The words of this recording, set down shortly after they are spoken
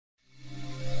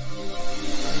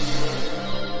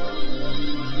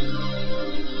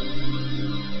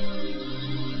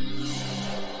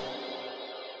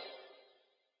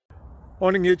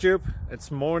Morning YouTube,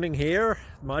 it's morning here.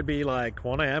 It might be like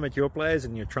 1 a.m. at your place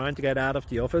and you're trying to get out of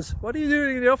the office. What are you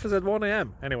doing in the office at 1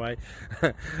 a.m? Anyway,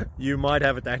 you might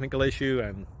have a technical issue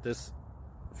and this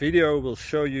video will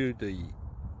show you the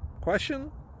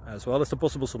question as well as the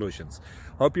possible solutions.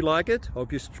 Hope you like it,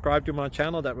 hope you subscribe to my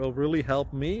channel. That will really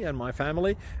help me and my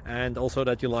family, and also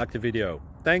that you like the video.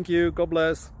 Thank you, God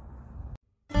bless.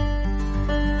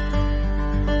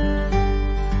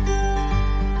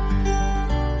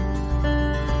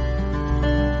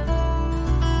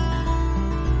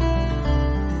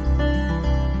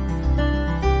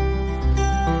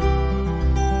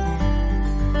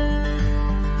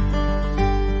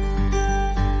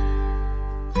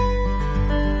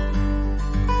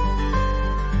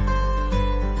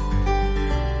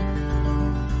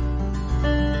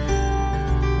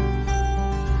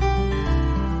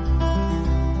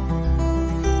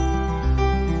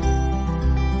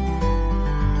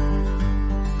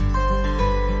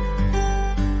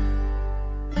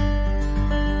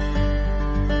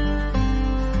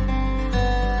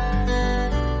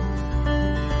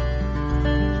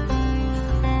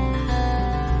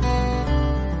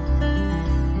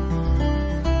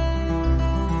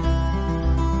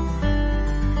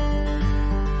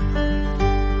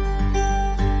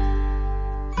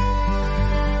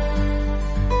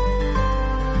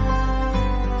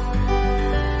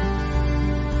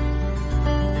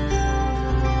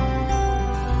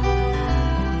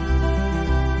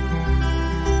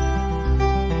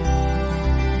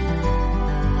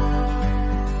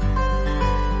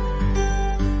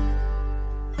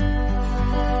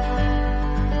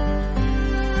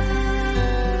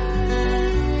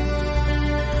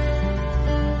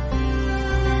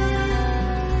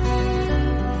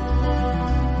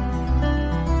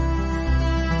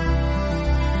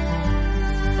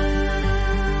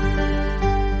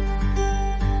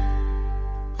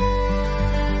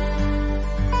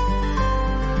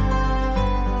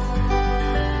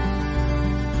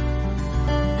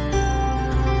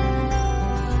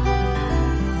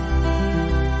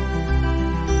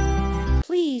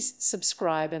 Please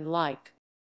subscribe and like.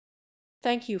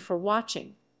 Thank you for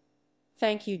watching.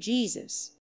 Thank you,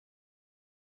 Jesus.